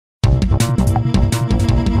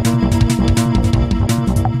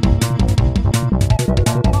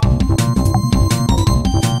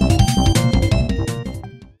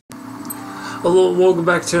Hello, welcome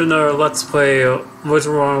back to another Let's Play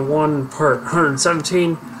Wizard101 part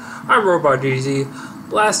 117. I'm Robot DZ.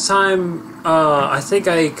 Last time, I think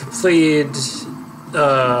I completed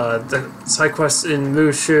the side quest in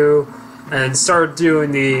Mushu and started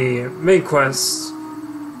doing the main quest.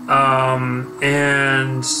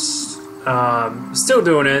 Still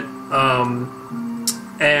doing it.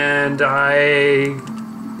 And I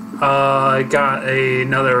got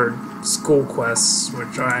another school quest,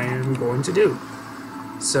 which I am going to do.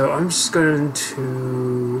 So I'm just going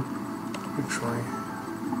to actually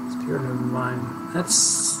Spirit of Mine.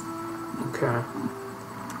 That's okay.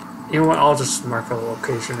 You know what? I'll just mark a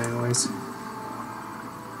location anyways.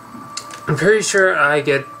 I'm pretty sure I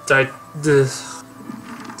get the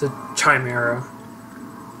Chimera.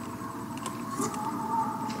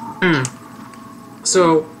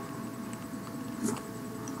 So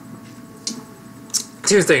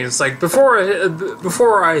two things. Like before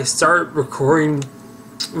I start recording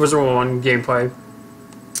Wizard101 gameplay,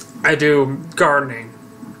 I do gardening.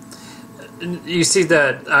 You see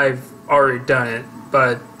that I've already done it,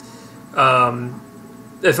 but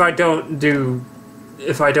if I don't do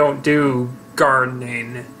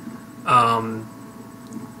gardening, I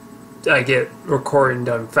get recording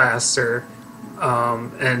done faster,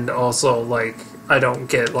 and also like I don't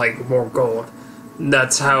get like more gold.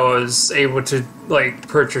 That's how I was able to like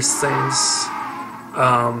purchase things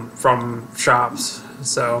from shops.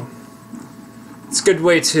 So it's a good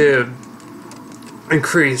way to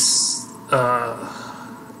increase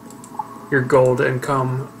your gold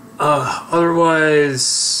income.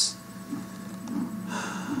 Otherwise,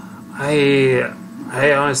 I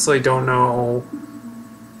honestly don't know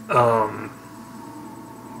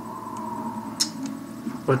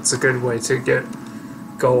what's a good way to get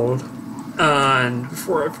gold. And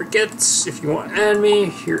before I forget, if you want to add me,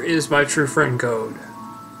 here is my true friend code.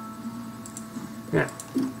 Yeah.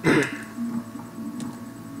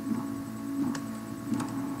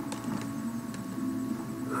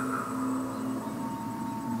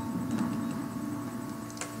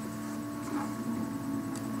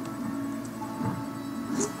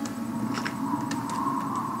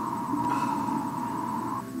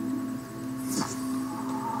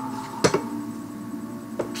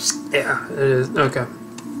 Yeah, it is. Okay.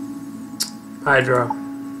 Hydra.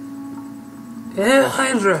 Yeah,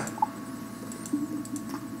 Hydra.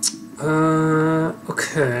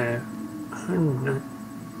 Okay.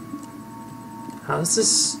 How's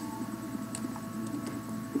this?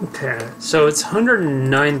 Okay, so it's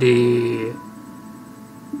 190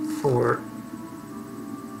 for.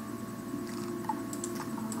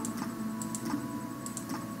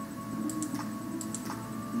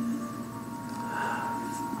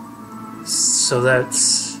 So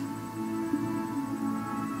that's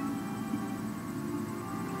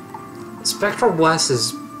Spectral Blast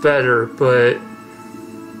is better, but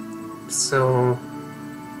so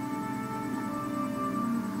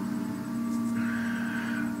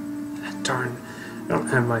darn, I don't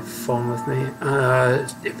have my phone with me.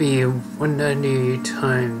 It'd be 190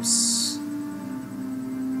 times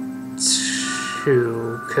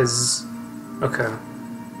 2, because okay,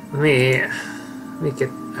 let me get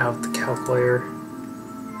out the calculator.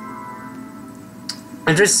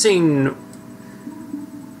 I'm just seeing,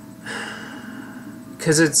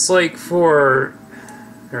 because it's like for,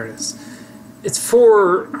 there it is. It's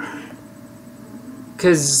for,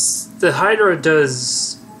 because the Hydra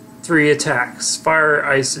does 3 attacks: fire,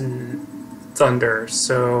 ice, and thunder.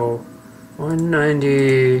 So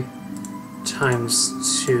 190 times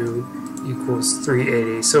 2 equals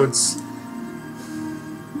 380. So it's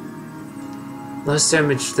less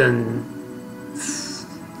damage than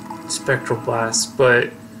Spectral Blast,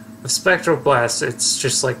 but with Spectral Blast, it's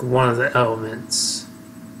just like one of the elements.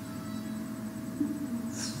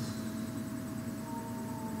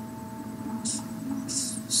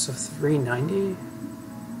 So 390?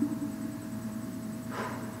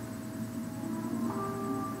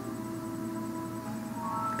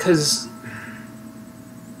 Because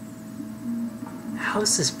how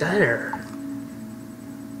is this better?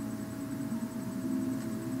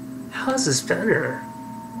 How is this better?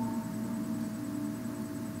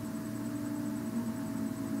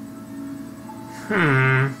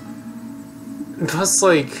 Plus,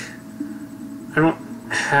 like,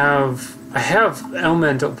 I have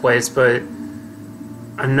elemental plates, but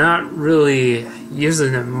I'm not really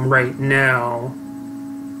using them right now.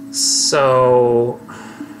 So,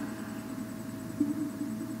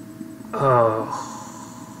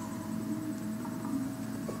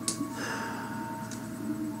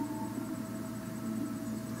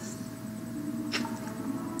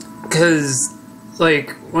 because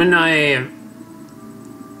like when I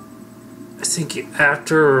think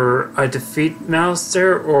after I defeat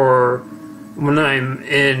Mouser or when I'm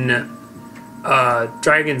in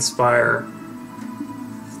Dragonspire,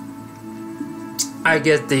 I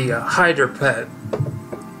get the Hydra Pet.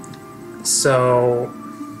 So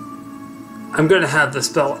I'm gonna have the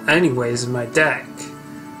spell anyways in my deck,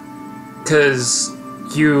 because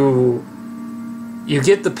you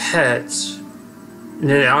get the pet,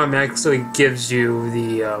 and it automatically gives you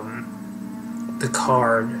the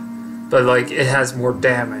card, but like it has more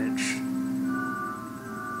damage.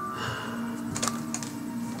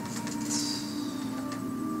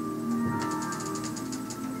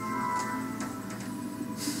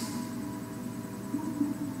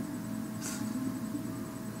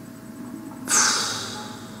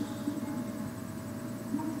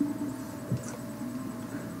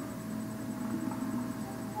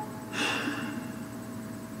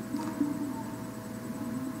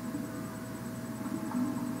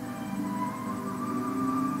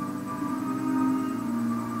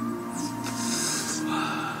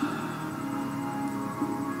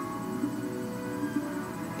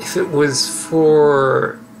 If it was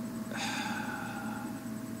for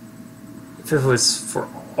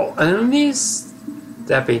all enemies,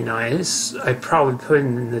 that'd be nice. I'd probably put it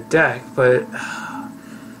in the deck, but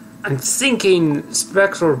I'm thinking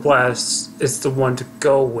Spectral Blast is the one to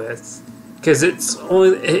go with, because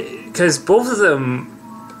because both of them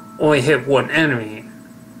only hit one enemy.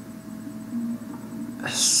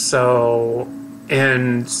 So,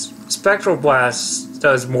 and Spectral Blast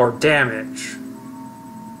does more damage.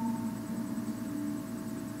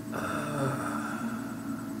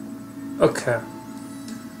 Okay.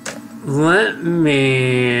 Let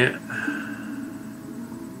me...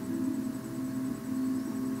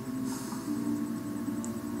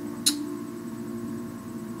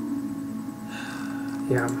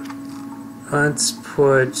 Yeah. Let's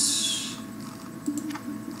put...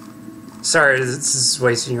 Sorry, this is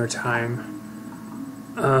wasting your time.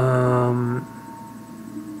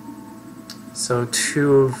 So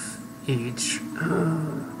 2 of each.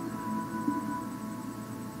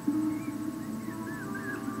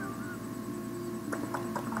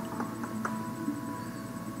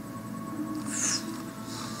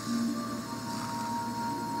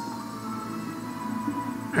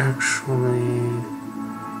 Actually,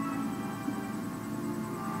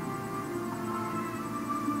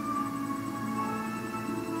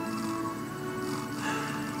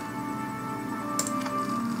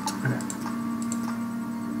 okay.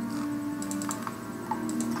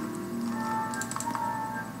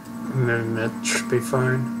 And then that should be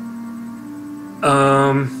fine.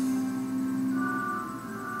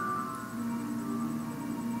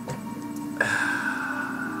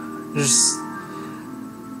 Just.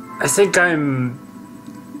 I think I'm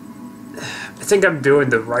doing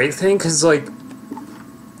the right thing, because like,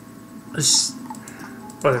 just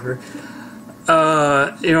whatever.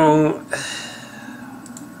 You know,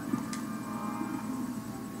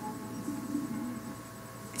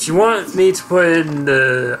 if you want me to put in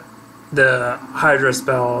the Hydra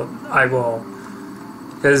spell, I will,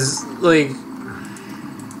 because like,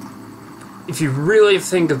 if you really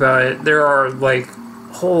think about it, there are like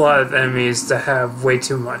whole lot of enemies that have way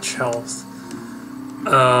too much health.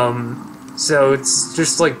 So it's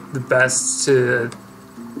just like the best to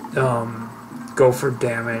go for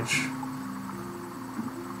damage.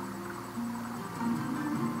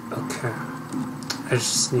 Okay. I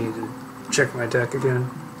just need to check my deck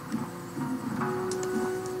again.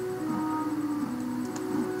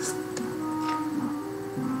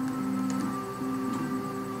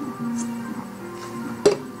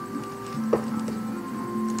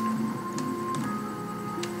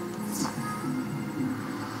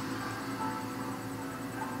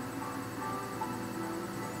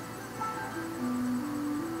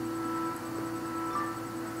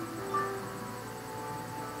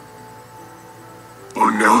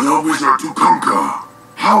 Another wizard to conquer.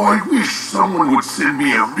 How I wish someone would send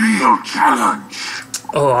me a real challenge.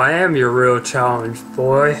 Oh, I am your real challenge,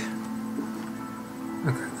 boy.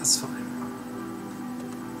 Okay, that's fine.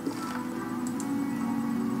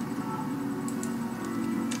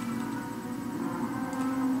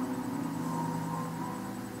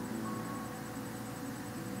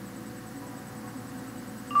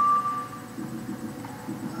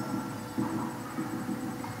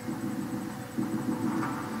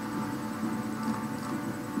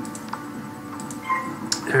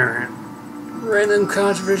 Alright. Random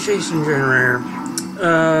conversation generator.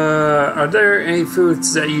 Are there any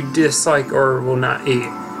foods that you dislike or will not eat?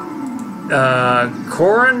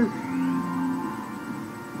 Corn?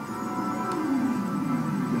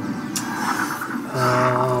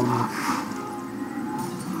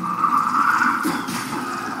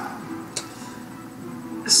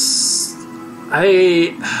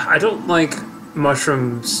 I don't like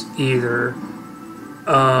mushrooms either.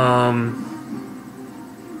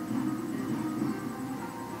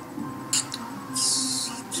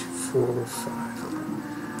 4,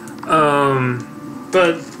 5.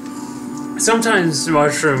 But sometimes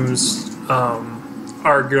mushrooms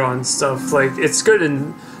are good on stuff. Like it's good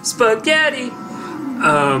in spaghetti.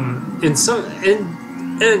 In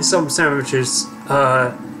some sandwiches.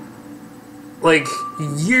 Like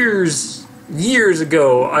years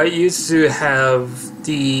ago, I used to have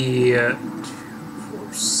the 2,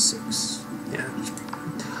 4, 6,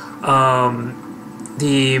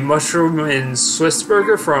 the mushroom and Swiss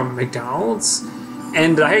burger from McDonald's,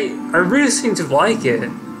 and I really seem to like it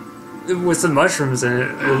with the mushrooms in it.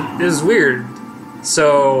 It was weird,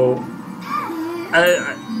 so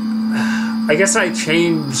I guess I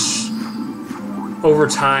changed over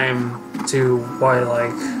time to what I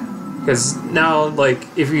like. Because now, like,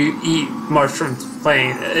 if you eat mushrooms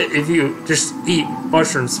plain, if you just eat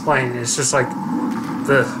mushrooms plain, it's just like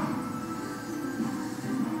the.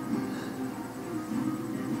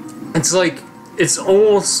 It's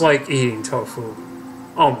almost like eating tofu,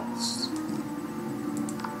 almost.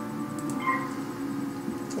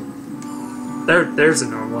 There's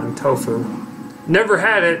another one, tofu. Never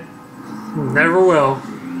had it, never will.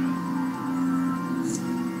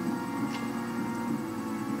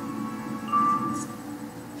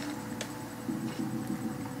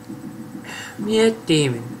 Yeah,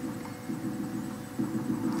 demon.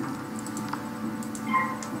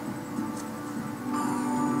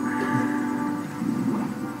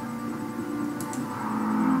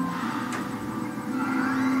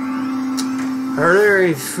 Are there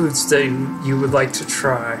any foods that you would like to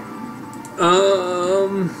try?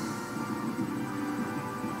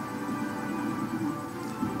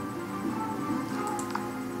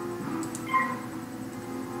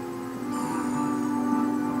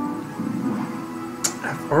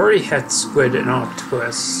 I've already had squid and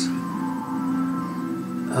octopus.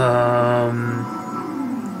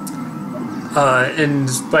 And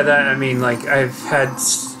by that I mean like I've had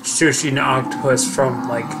sushi and octopus from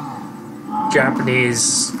like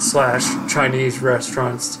Japanese/Chinese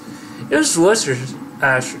restaurants. It was delicious,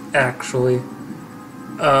 actually.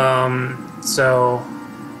 So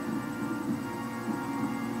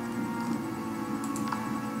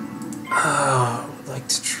I would like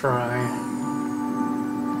to try.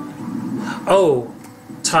 Oh,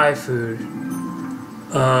 Thai food.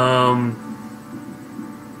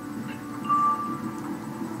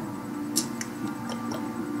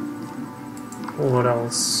 What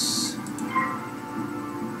else?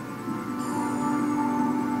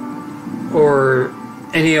 Or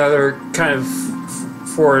any other kind of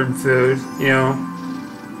foreign food, you know?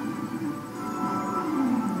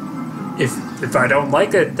 If I don't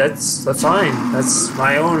like it, that's fine. That's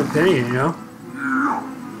my own opinion, you know?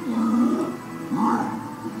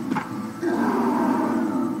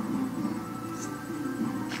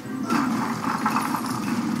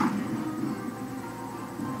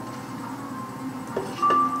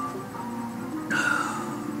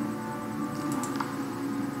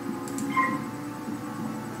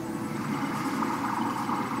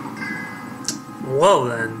 Well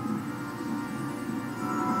then.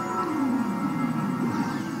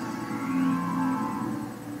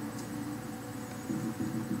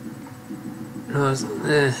 No,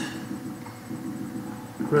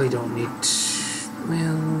 really don't need to,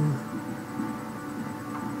 well,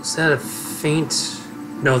 is that a feint?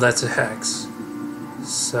 No, that's a hex.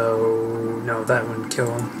 So, no, that wouldn't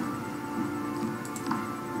kill him.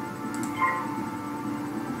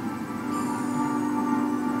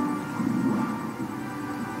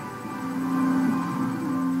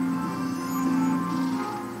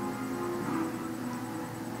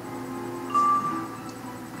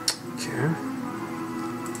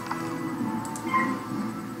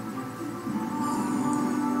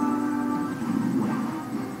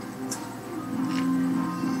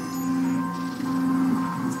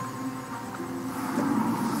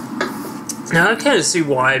 Now I kind of see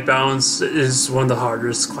why balance is one of the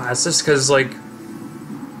hardest classes, because like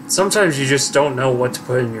sometimes you just don't know what to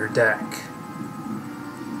put in your deck.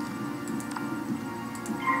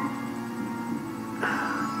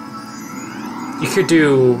 You could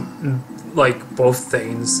do like both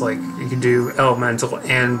things, like you could do elemental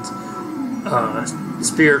and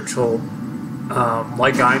spiritual,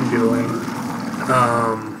 like I'm doing,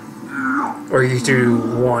 or you could do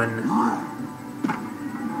one.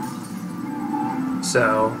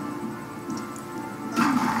 So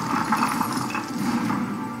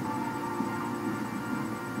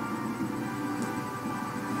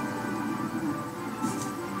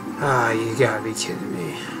Ah, you gotta be kidding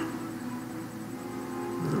me.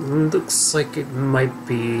 Looks like it might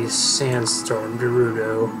be Sandstorm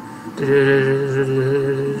Gerudo.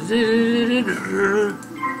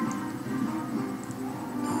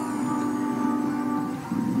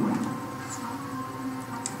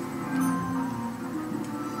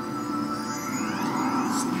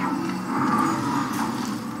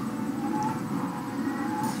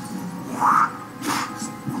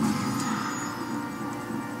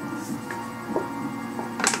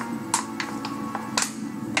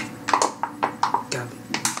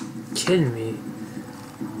 Kidding me?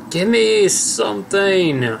 Give me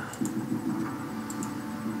something.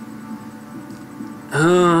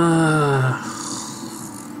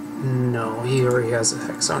 No, he already has a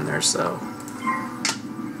hex on there, so.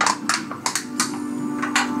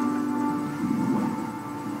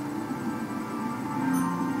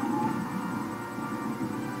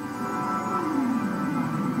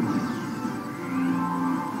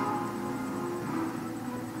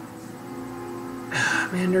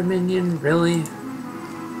 Commander Minion, really?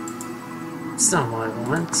 It's not what I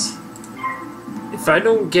want. If I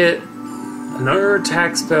don't get another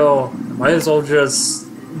attack spell, I might as well just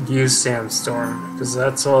use Sandstorm, because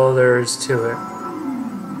that's all there is to it.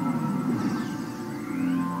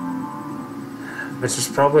 Which is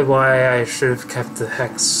probably why I should have kept the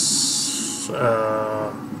Hex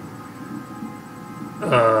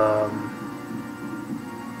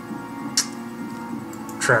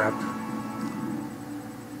trap.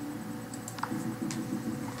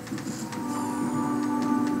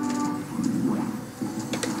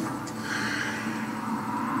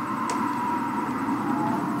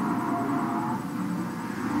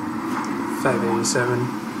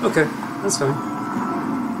 $587. Okay, that's fine.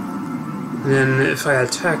 Then if I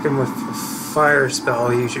attack him with a fire spell,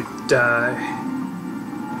 he should die.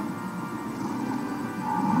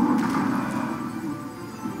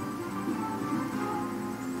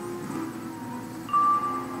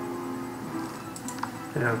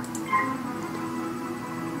 Yeah.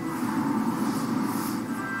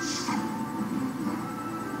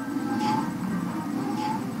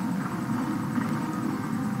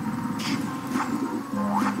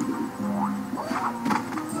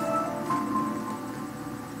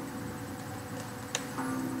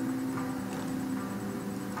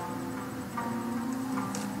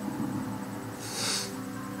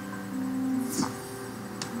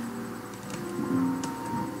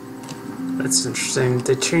 That's interesting.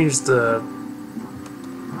 They changed the...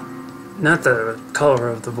 not the color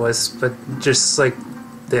of the voice, but just like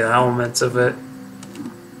the elements of it.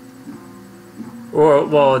 Or,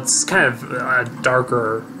 well, it's kind of a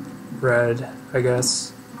darker red, I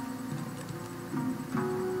guess.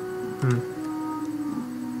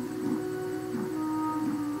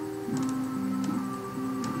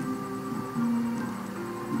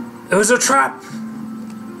 It was a trap!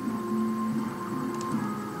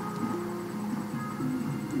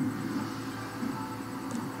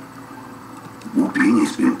 Whooping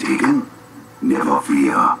has been taken. Never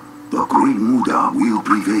fear. The Great Muda will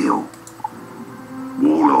prevail.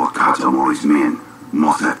 Warlord Katamori's men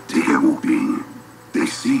must have taken whooping. They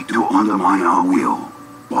seek to undermine our will.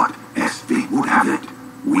 But as fate would have it,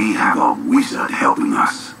 we have a wizard helping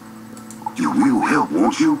us. You will help,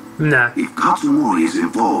 won't you? Nah. If Katsumori is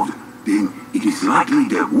involved, then it is likely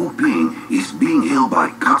that Wu Ping is being held by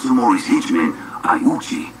Katsumori's henchman,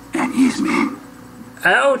 Ayuchi, and his men.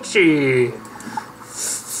 Ouchie!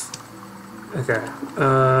 Okay.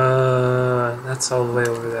 That's all the way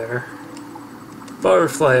over there.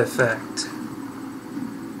 Butterfly effect.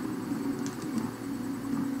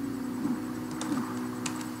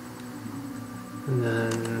 And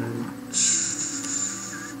then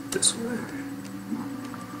this way.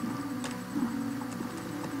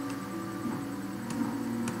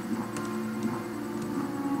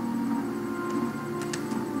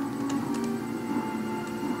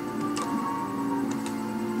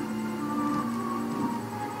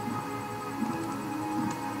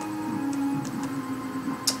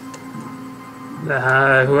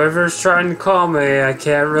 Whoever's trying to call me, I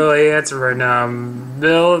can't really answer right now. I'm in the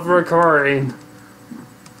middle of recording.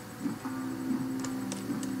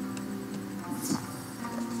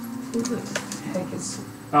 Who the heck is...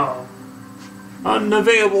 Oh.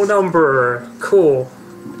 Unavailable number. Cool.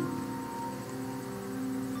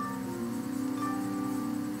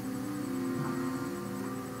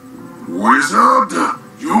 Wizard,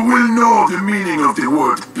 you will know the meaning of the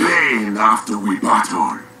word pain after we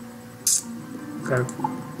battle. Okay.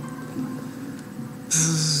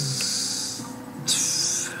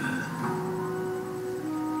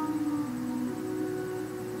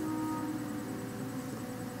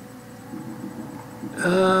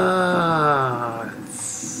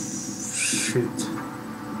 Shoot.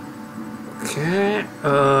 Okay.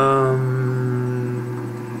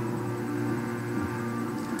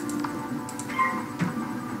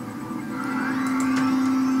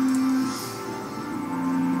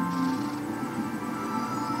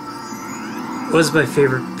 What was my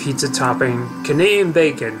favorite pizza topping? Canadian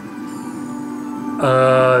bacon.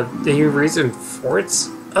 Any reason for it?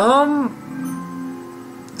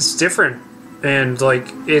 It's different, and like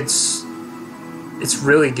it's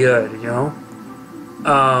really good, you know.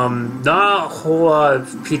 Not a whole lot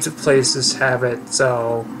of pizza places have it,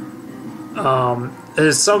 so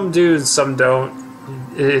some do and some don't.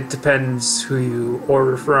 It depends who you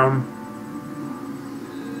order from.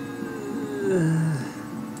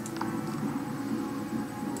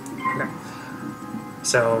 Okay.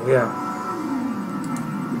 So yeah.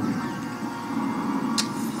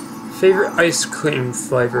 Favorite ice cream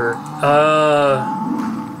flavor?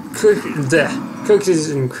 Cookies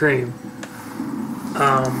and cream.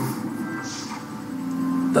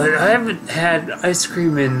 But I haven't had ice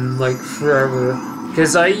cream in like forever,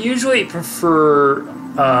 because I usually prefer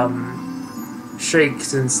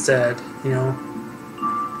shakes instead, you know.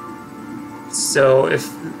 So if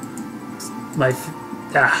my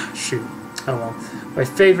shoot, oh well, my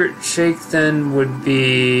favorite shake then would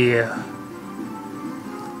be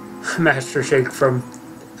Master Shake from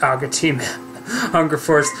Aga Team Hunger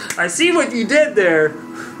Force. I see what you did there.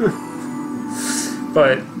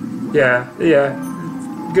 But yeah,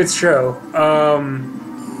 good show.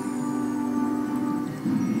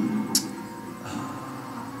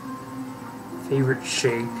 Favorite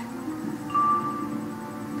shake.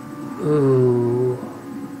 Ooh.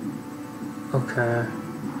 Okay.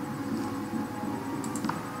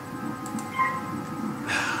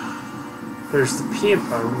 There's the peanut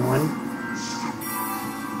butter one.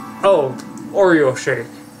 Oh, Oreo shake.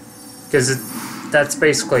 Because that's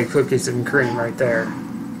basically cookies and cream right there.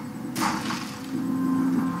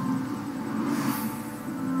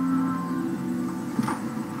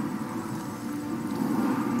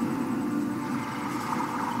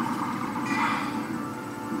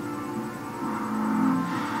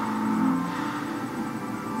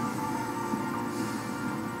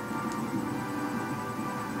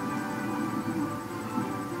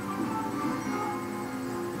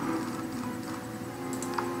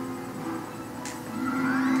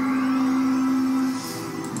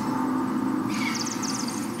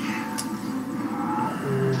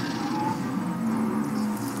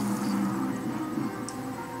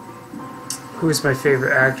 Who is my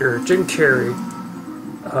favorite actor? Jim Carrey.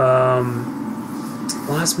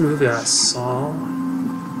 Last movie I saw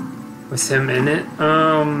with him in it,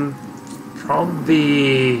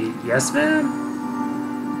 probably Yes Man?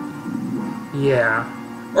 Yeah.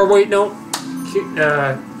 Or wait, no.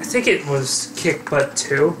 I think it was Kick Butt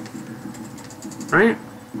 2. Right?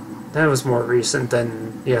 That was more recent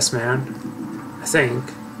than Yes Man. I think.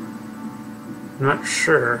 I'm not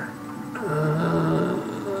sure.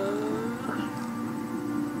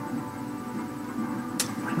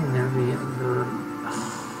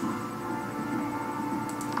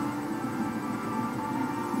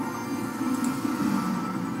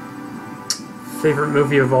 Favorite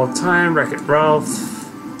movie of all time, Wreck-It Ralph.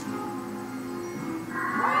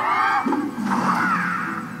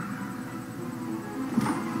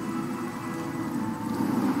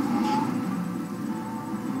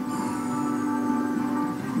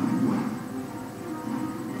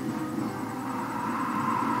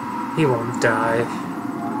 He won't die.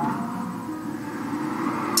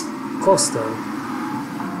 Close though.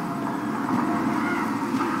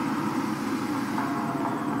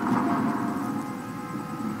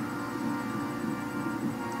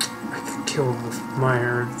 Killed with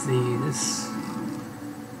minor of these.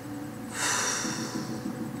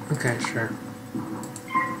 Okay, sure.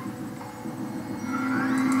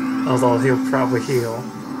 Although he'll probably heal.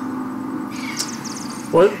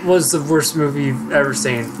 What was the worst movie you've ever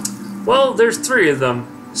seen? Well, there's 3 of them.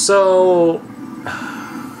 So,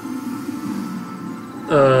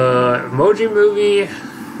 Emoji Movie,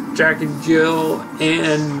 Jack and Jill,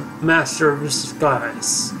 and Master of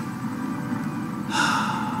Disguise.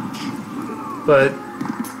 But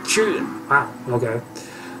wow, okay.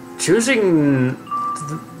 Choosing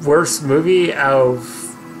the worst movie out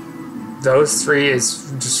of those 3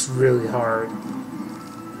 is just really hard,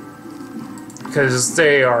 because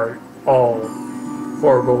they are all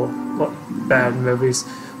horrible, bad movies.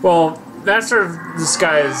 Well, Master of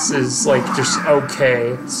Disguise is like just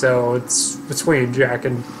okay, so it's between Jack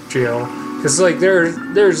and Jill, because like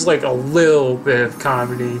there's like a little bit of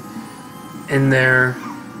comedy in there.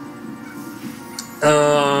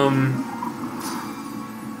 Um,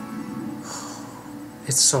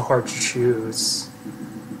 it's so hard to choose.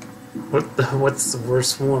 What's the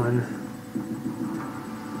worst one?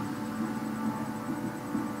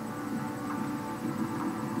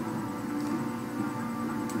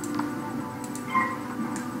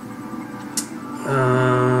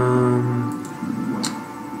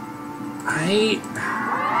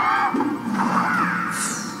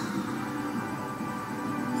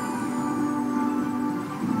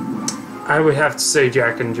 I would have to say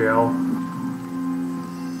Jack and Jill.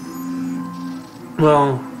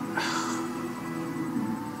 Well,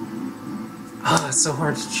 it's so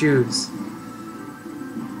hard to choose.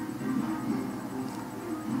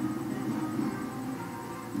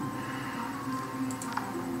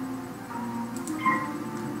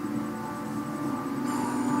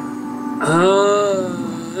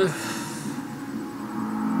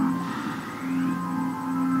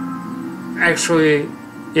 Actually,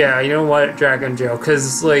 yeah, you know what, Jack and Jill,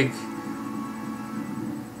 because, like,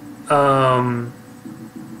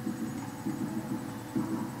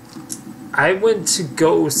 I went to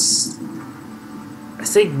go, I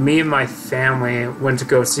think me and my family went to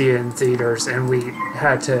go see it in theaters, and we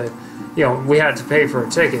had to, we had to pay for a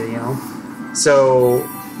ticket, so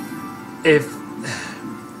if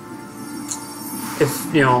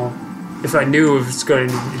I knew it was going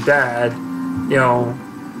to be bad,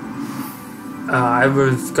 I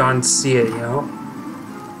would have gone to see it,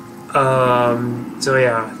 So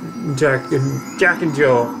yeah, Jack and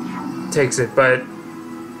Jill takes it, but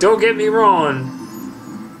don't get me wrong,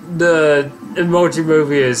 the Emoji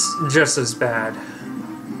Movie is just as bad.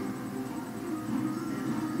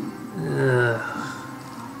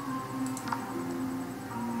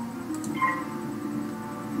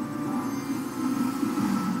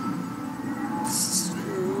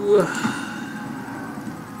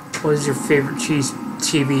 What is your favorite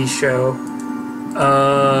TV show?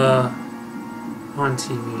 On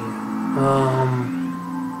TV.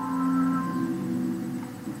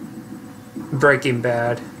 Breaking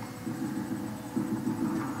Bad.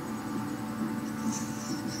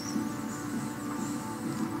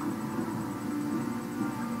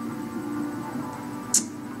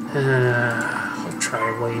 I'll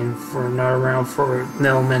try waiting for another round for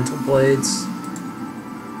Elemental Blades.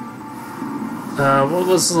 What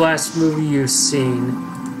was the last movie you've seen?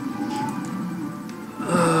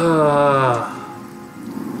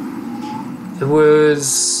 It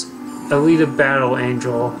was Alita Battle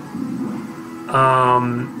Angel.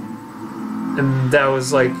 And that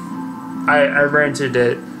was like, I rented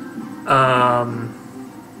it.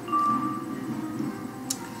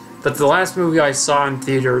 But the last movie I saw in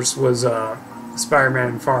theaters was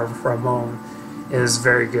Spider-Man Far From Home. It was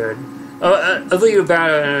very good. Alita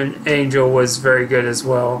Battle Angel was very good as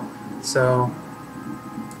well. So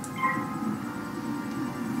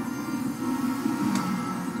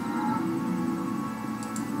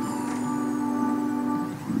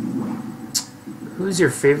who's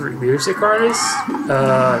your favorite music artist?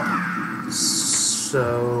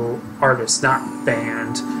 So artist, not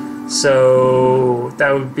band. So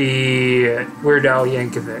that would be Weird Al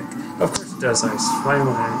Yankovic. Of course it does, Ice. Why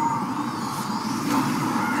wouldn't it?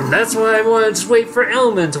 And that's why I wanted to wait for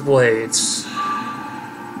Elemental Blades.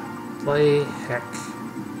 Play heck.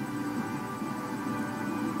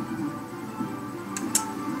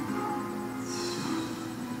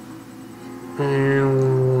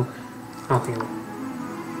 Okay.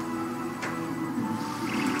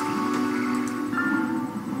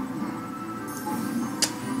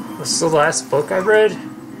 What's the last book I read?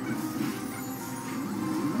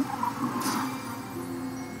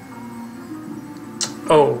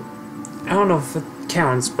 Oh, I don't know if it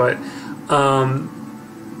counts, but,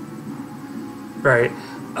 right,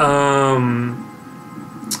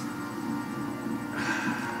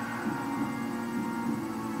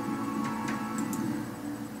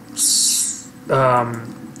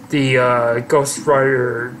 the Ghost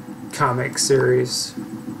Rider comic series.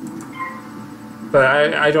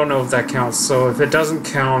 But I don't know if that counts, so if it doesn't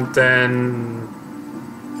count, then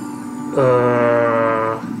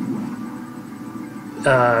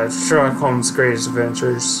Sherlock Holmes' Greatest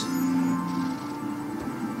Adventures.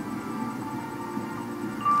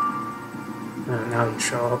 Now you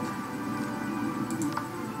show up.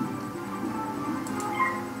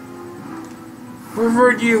 Where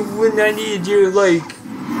were you when I needed you, like,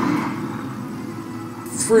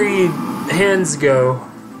 3 hands ago?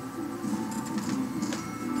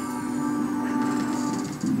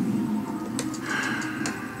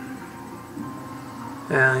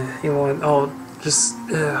 You want? I'll just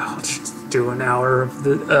do an hour of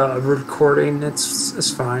the recording.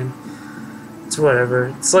 It's fine. It's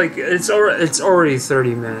whatever. It's like it's already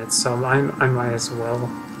 30 minutes, so I might as well.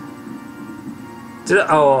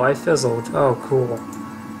 Oh, I fizzled. Oh, cool.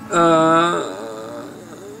 5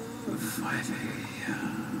 a.m.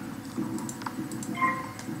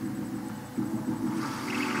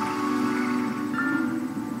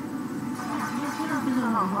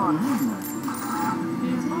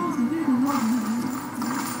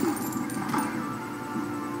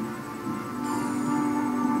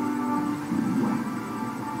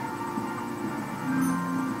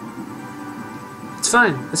 It's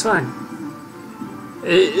fine. It's fine.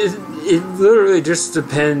 It literally just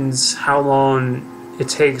depends how long it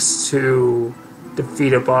takes to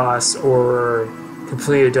defeat a boss or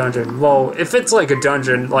complete a dungeon. Well, if it's like a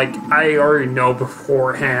dungeon, like I already know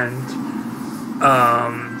beforehand,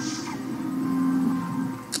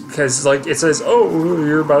 because like it says, oh,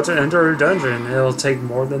 you're about to enter a dungeon. It'll take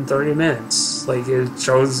more than 30 minutes. Like it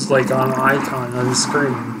shows like on an icon on the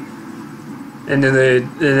screen. And then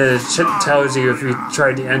it tells you if you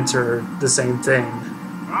tried to enter the same thing.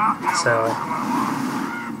 So,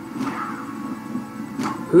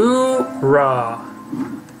 hoorah!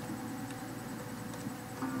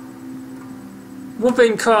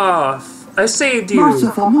 Whooping cough! I saved you!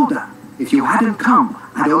 Merciful Muda, if you hadn't come,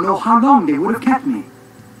 I don't know how long they would have kept me.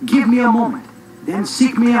 Give me a moment, then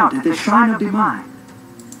seek me out at the Shrine of Demise.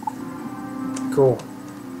 Cool.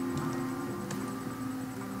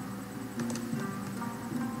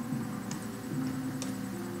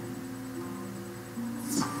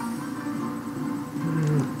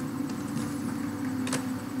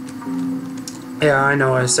 Yeah, I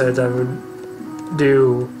know I said I would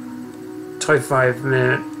do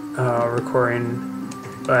 25-minute recording,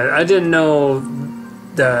 but I didn't know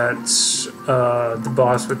that the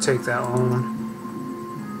boss would take that long.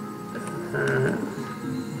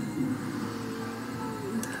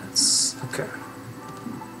 That's okay.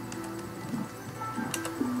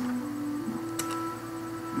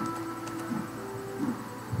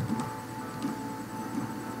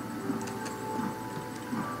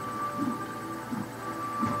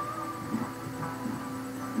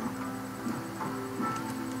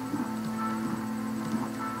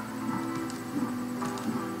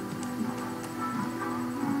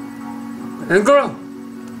 And grow.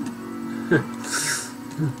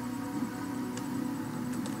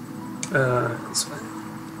 This way.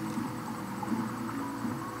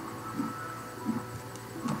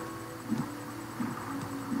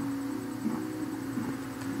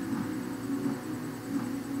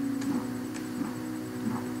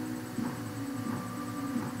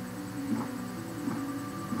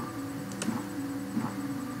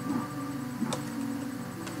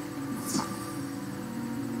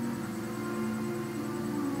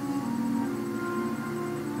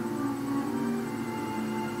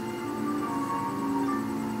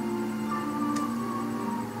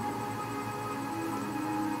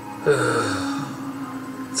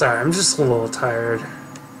 Sorry, I'm just a little tired.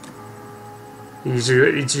 It's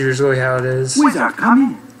usually how it is. Wizard, come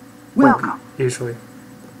in. Welcome. Usually.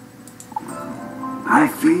 I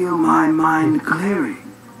feel my mind clearing.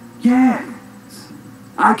 Yes.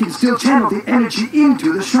 I can still channel the energy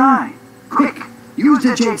into the shrine. Quick, use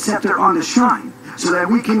the Jade Scepter on the shrine so that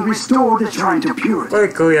we can restore the shrine to purity.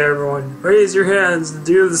 Quickly, everyone, raise your hands and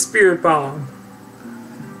do the spirit bomb.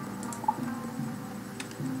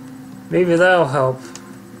 Maybe that'll help.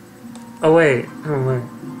 Oh wait,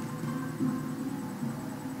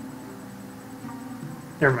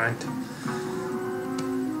 Never mind.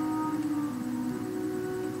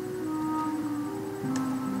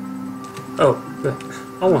 Oh,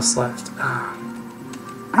 almost left. Ah.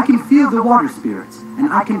 I can feel the water spirits,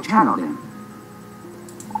 and I can channel them.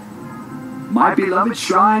 My beloved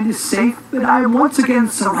shrine is safe, and I am once again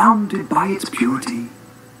surrounded by its purity.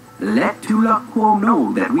 Let Tulakwo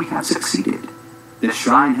know that we have succeeded. The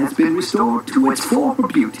shrine has been restored to its former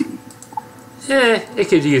beauty. It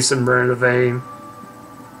could use some renovating.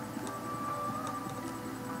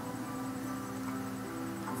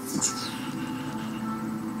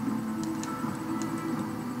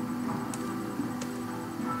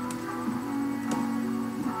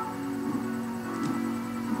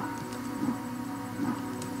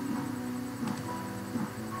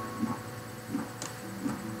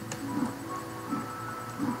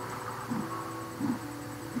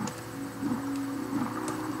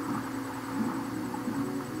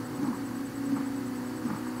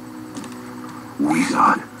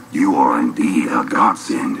 Wizard, you are indeed a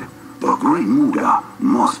godsend. The Great Muda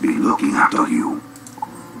must be looking after you.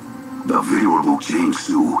 The venerable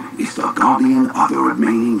Chainsu is the guardian of the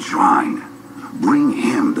remaining shrine. Bring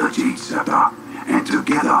him the Jade Scepter, and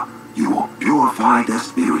together you will purify purify the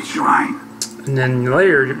spirit shrine. And then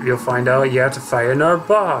later you'll find out you have to fight another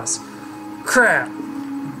boss. Crap!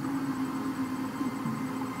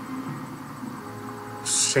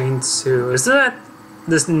 Shane Tsu. Isn't that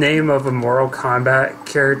this name of a Mortal Kombat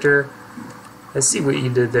character? I see what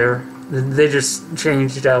you did there. They just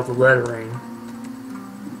changed out the lettering.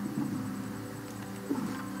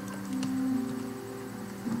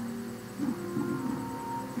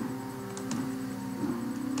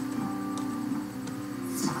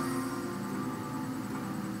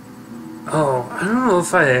 Oh, I don't know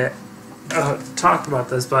if I talked about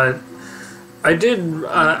this, but I did.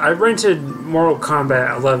 I rented Mortal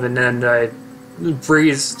Kombat 11 and I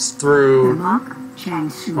breezed through. The monk, Chang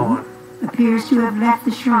Su, appears to have left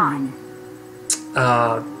the shrine.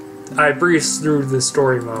 I breezed through the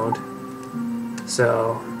story mode.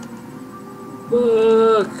 So,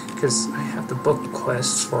 look, because I have the book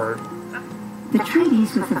quests for it. The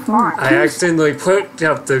treaties with the four. I accidentally put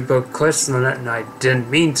up the book quests on it and I didn't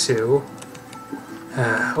mean to.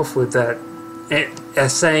 Hopefully that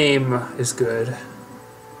S-aim is good.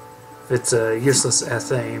 If it's a useless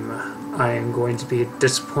S-aim, I am going to be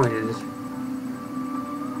disappointed.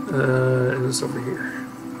 It was over here.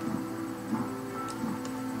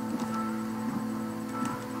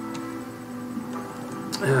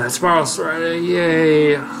 Tomorrow's Friday,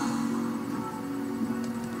 yay!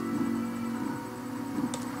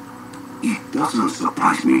 It doesn't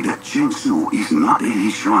surprise me that Cheng Su is not at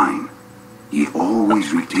his shrine. He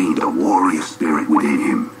always retained a warrior spirit within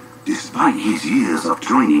him, despite his years of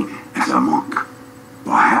training as a monk.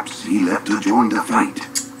 Perhaps he left to join the fight.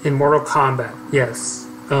 In Mortal Kombat, yes.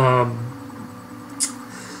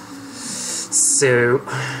 So...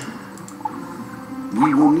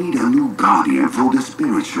 We will need a new guardian for the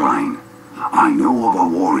spirit shrine. I know of a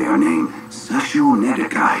warrior named Sashu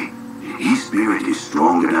Nedekai. His spirit is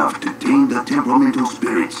strong enough to tame the temperamental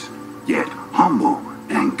spirits, yet humble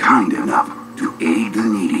and kind enough to aid the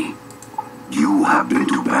needy. You have been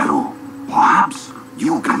to battle. Perhaps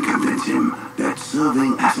you can convince him that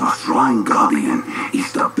serving as a shrine guardian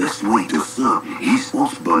is the best way to serve his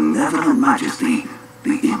most benevolent majesty,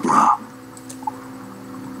 the Emperor.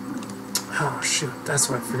 Oh shoot, that's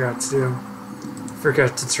what I forgot to do. I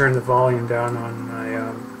forgot to turn the volume down on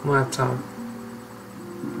my laptop.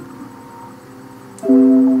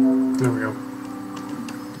 There we go.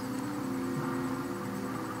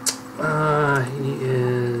 He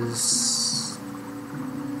is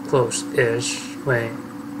close-ish. Wait.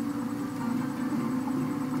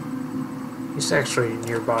 He's actually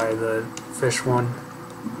nearby the fish one.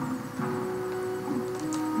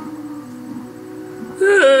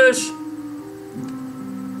 Fish!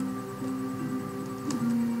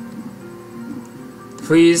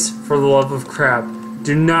 Please, for the love of crap,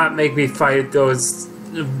 do not make me fight those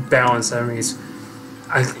balanced enemies.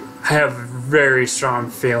 I have a very strong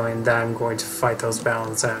feeling that I'm going to fight those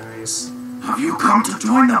balanced enemies. Have you come to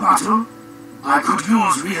join the battle? I could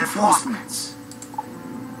use reinforcements.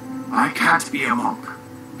 I can't be a monk.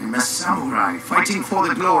 I'm a samurai fighting for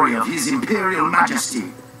the glory of His Imperial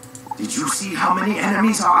Majesty. Did you see how many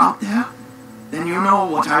enemies are out there? Then you know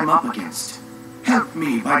what I'm up against. Help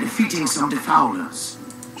me by defeating some defowlers.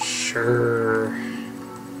 Sure.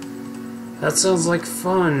 That sounds like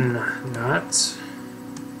fun, not?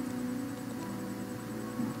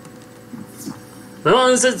 As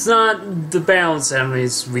long as it's not the balanced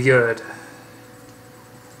enemies, we good.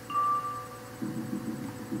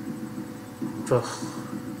 Ugh.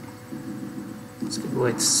 It's a good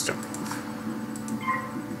way to start off.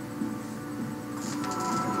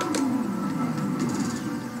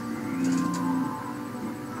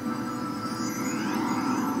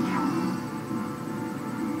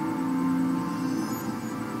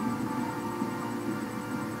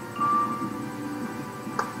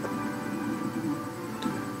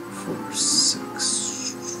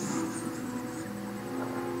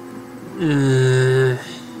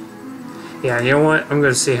 Yeah, you know what? I'm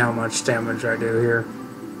gonna see how much damage I do here.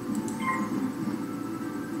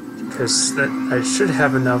 Because I should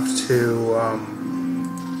have enough to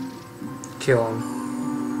kill him.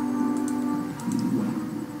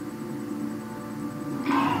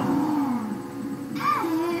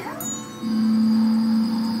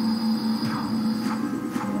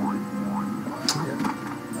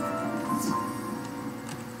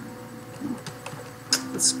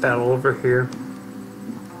 Let's battle over here.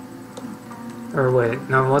 Or wait,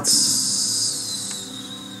 no, let's...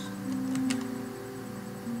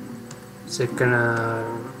 Is it gonna...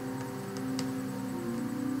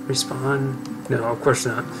 respawn? No, of course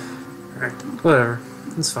not. Alright, whatever.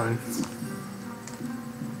 It's fine.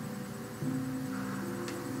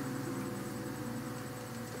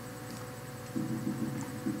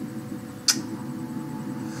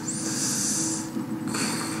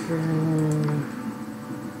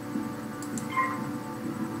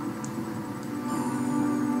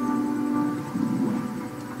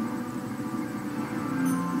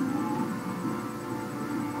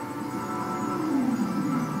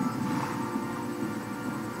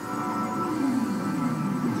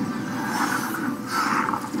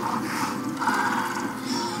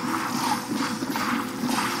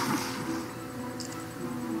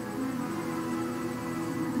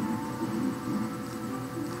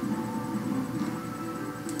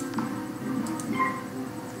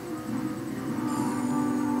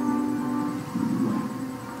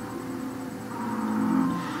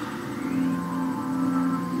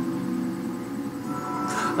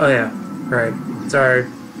 Oh yeah, right. Sorry.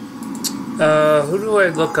 Who do I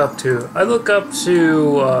look up to? I look up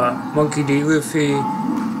to Monkey D. Luffy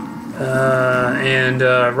and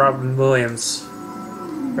Robin Williams.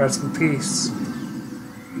 Rest in peace.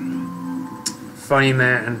 Funny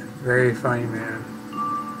man. Very funny man.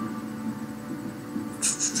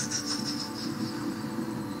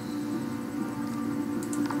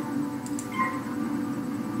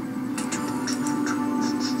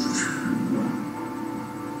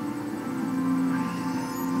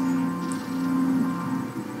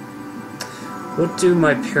 What do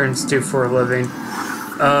my parents do for a living?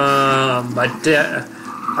 My dad.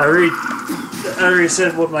 I already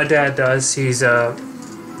said what my dad does. He's a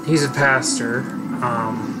pastor,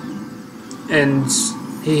 and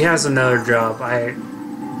he has another job. I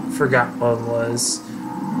forgot what it was.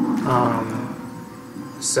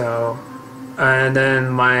 And then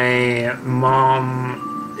my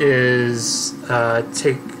mom is a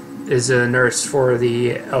nurse for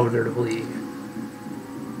the elderly.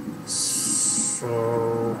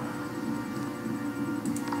 So,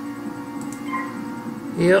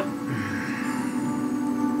 yep.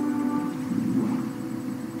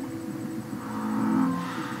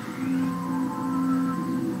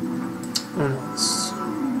 What else?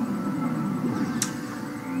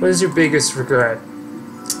 What is your biggest regret?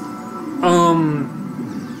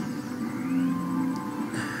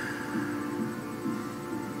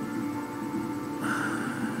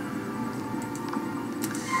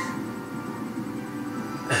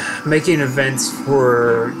 Making events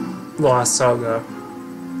for Lost Saga,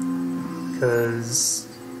 because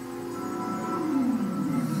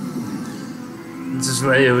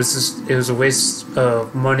it was a waste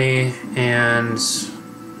of money, and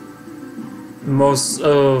most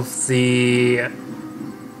of the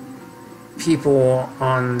people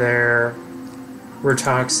on there were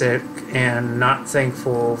toxic and not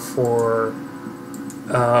thankful for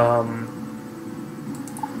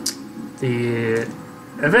the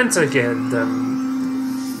events I gave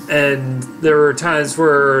them. And there were times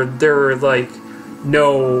where there were like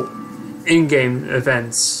no in-game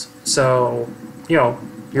events, so you know,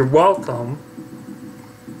 you're welcome.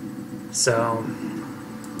 So,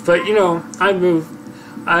 but you know, I've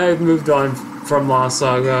moved on from Lost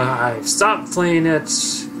Saga. I've stopped playing it.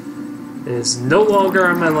 It is no longer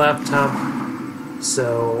on my laptop.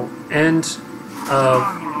 So, end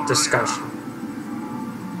of discussion.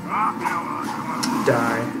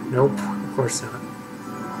 Die. Nope, of course not.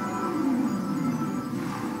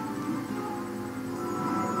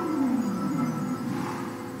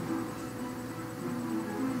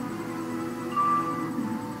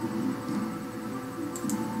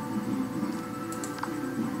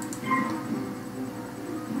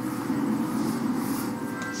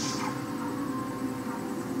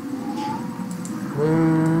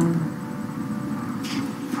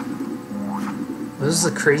 This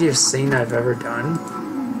is the craziest thing I've ever done.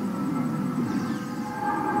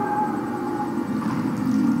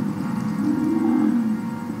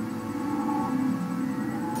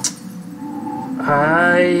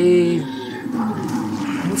 I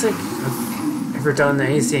don't think I've ever done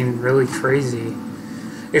anything really crazy.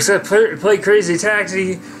 Except play Crazy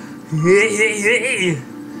Taxi.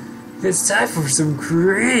 It's time for some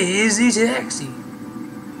Crazy Taxi.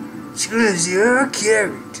 Choose your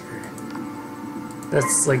character.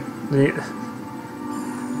 That's like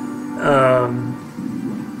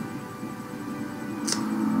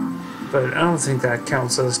but I don't think that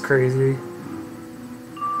counts as crazy.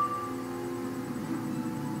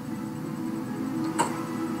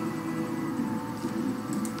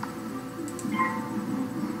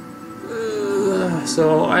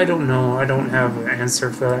 So I don't know. I don't have an answer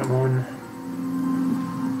for that one.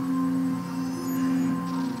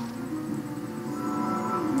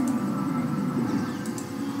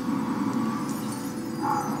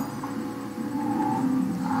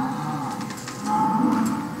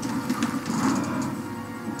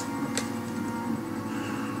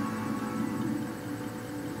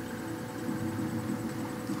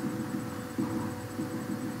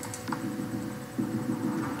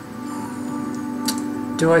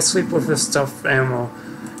 Do I sleep with the stuffed animal?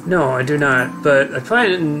 No, I do not. But I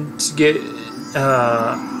plan to get.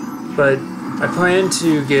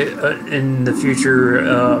 In the future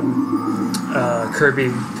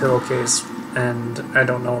Kirby pillowcase, and I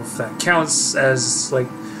don't know if that counts as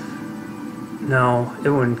like. No, it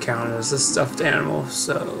wouldn't count as a stuffed animal.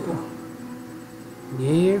 So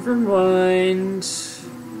never mind.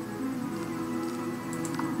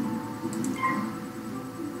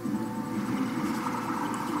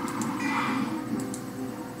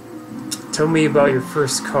 Tell me about your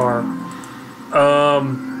first car.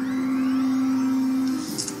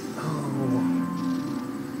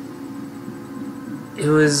 it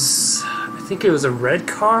was, I think it was a red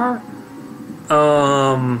car.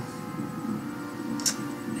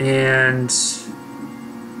 And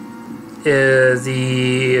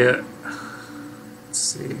the, let's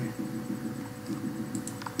see,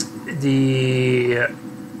 the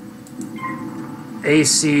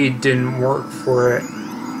AC didn't work for it.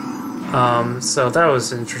 So that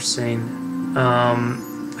was interesting.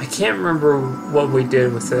 I can't remember what we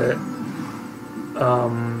did with it.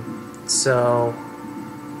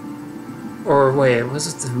 Or wait, was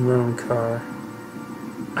it the maroon car?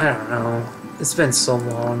 I don't know. It's been so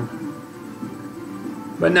long.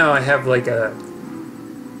 But now I have like a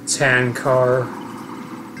tan car.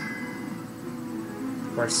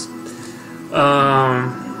 Of course.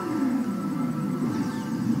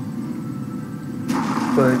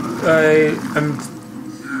 But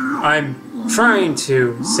I'm trying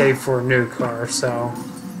to save for a new car, so.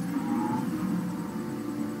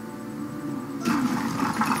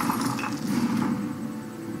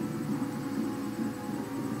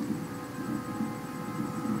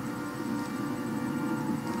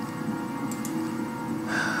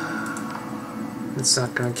 It's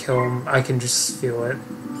not gonna kill him. I can just feel it.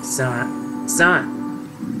 It's not. It's not.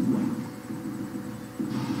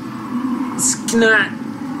 It's not.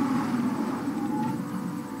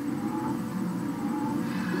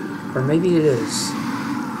 Or maybe it is.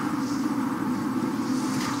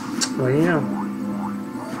 What do you know?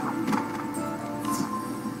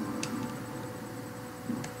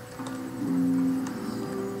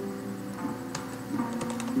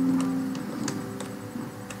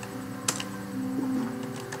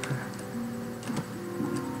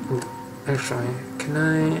 Actually, can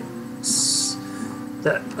I...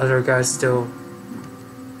 That other guy's still...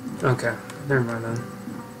 Okay, never mind then.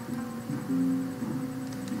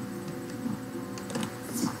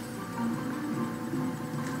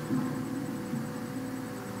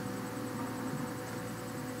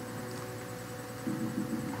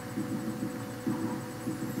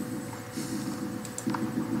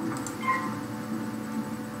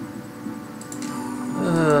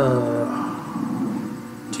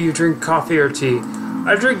 Do you drink coffee or tea?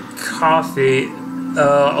 I drink coffee,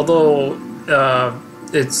 although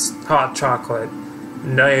it's hot chocolate,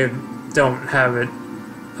 and I don't have it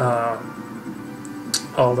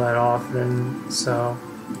all that often, so...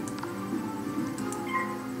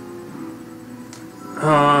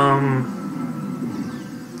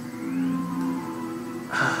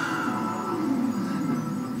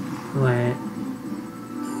 Wait.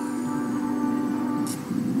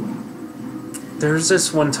 There's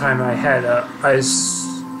this one time I had a iced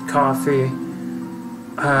coffee.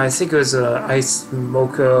 I think it was a iced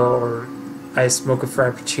mocha or iced mocha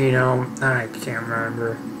frappuccino. I can't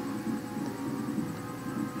remember.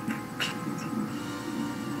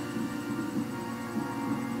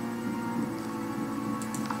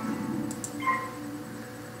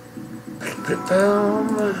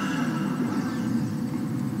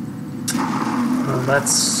 Well,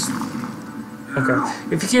 that's... Okay.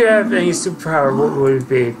 If you could have any superpower, what would it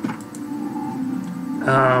be?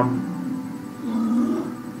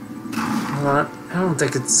 Well, I don't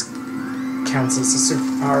think it counts as a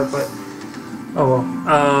superpower, but oh well.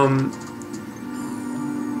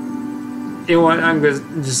 You know what? I'm gonna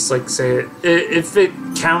just like say it. If it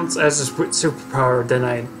counts as a superpower, then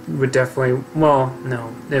I would definitely. Well,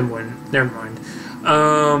 no, it wouldn't. Never mind.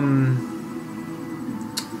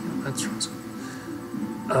 That's right.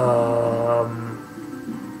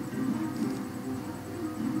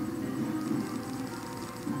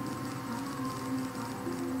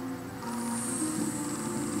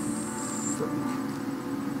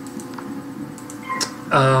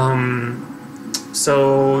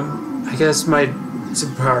 So I guess my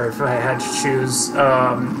superpower, if I had to choose,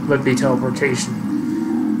 would be teleportation.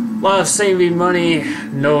 A lot of saving money,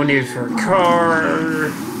 no need for a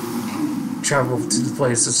car, travel to the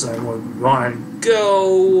places I would want to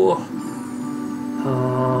go.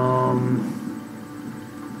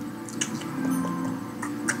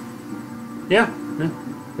 Yeah,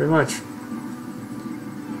 pretty much.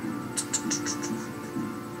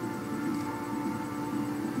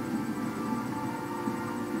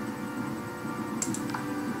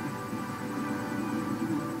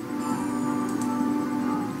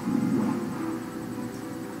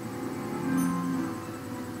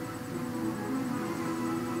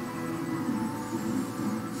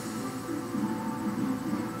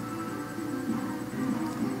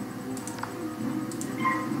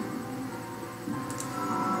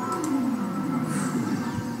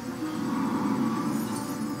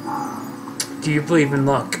 Do you believe in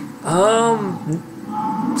luck?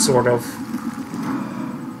 Sort of.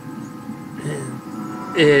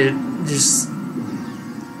 it just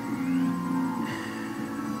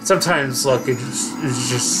sometimes luck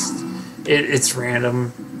it's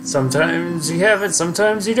random. Sometimes you have it,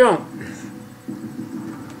 sometimes you don't.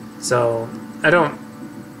 So I don't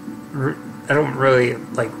really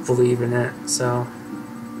like believe in it. So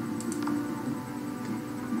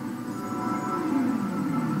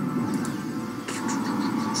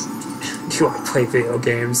do I play video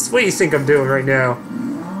games? What do you think I'm doing right now?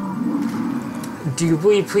 Do you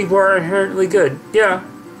believe people are inherently good? Yeah.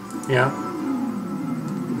 Yeah.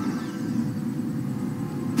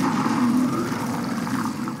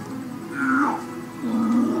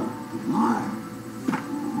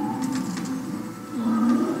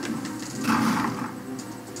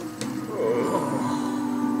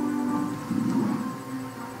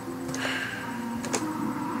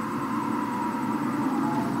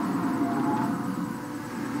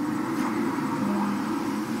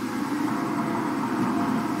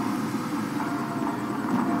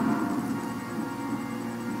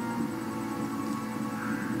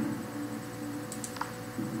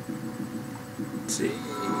 See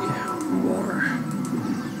more.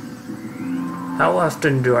 How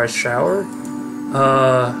often do I shower?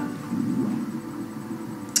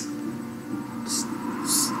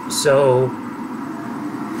 So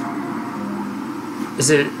is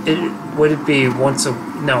it would it be once a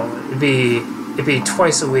no? It'd be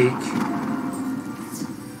twice a week.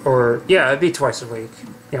 Or yeah, it'd be twice a week.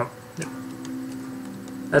 Yep.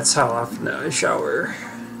 That's how often I shower.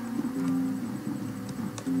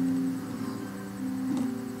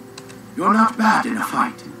 You're not bad in a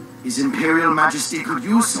fight. His Imperial Majesty could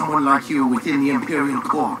use someone like you within the Imperial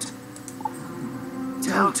Court.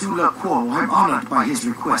 Tell Tula Quo I'm honored by his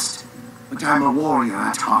request, but I'm a warrior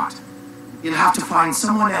at heart. You'll have to find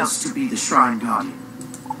someone else to be the Shrine Guardian.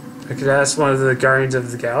 I could ask one of the Guardians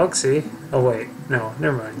of the Galaxy. Oh wait, no,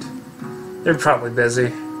 never mind. They're probably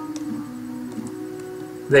busy.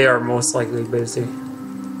 They are most likely busy.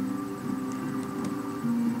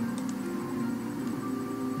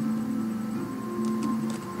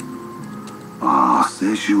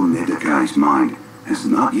 Seshu Nedekai's mind has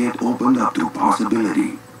not yet opened up to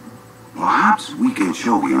possibility. Perhaps we can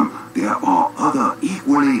show him there are other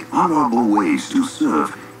equally honorable ways to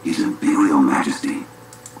serve His Imperial Majesty.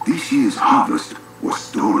 This year's harvest was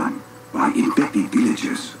stolen by infected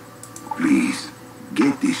villagers. Please,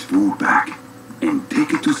 get this food back and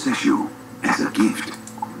take it to Seshu as a gift.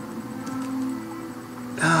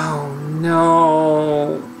 Oh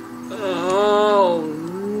no. Oh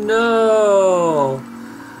no.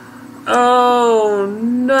 Oh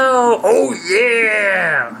no. Oh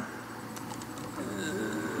yeah.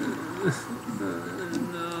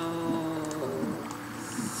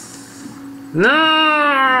 No.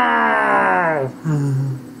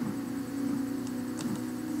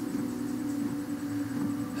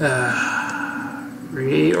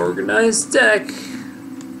 Reorganize deck.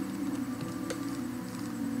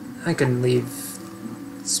 I can leave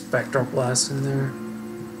Spectral Blast in there.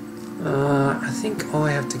 I think all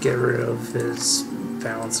I have to get rid of is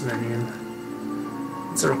Balance Minion.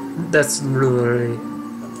 So that's literally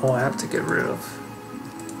all I have to get rid of.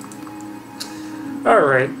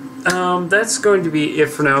 Alright, that's going to be it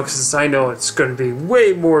for now, because I know it's going to be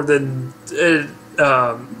way more than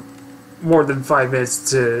 5 minutes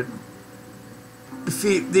to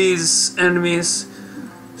defeat these enemies.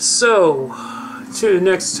 So, to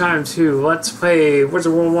next time to Let's Play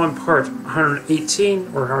Wizard101 Part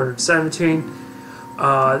 118 or 117.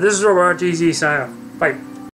 This is Robot GZ sign off. Bye.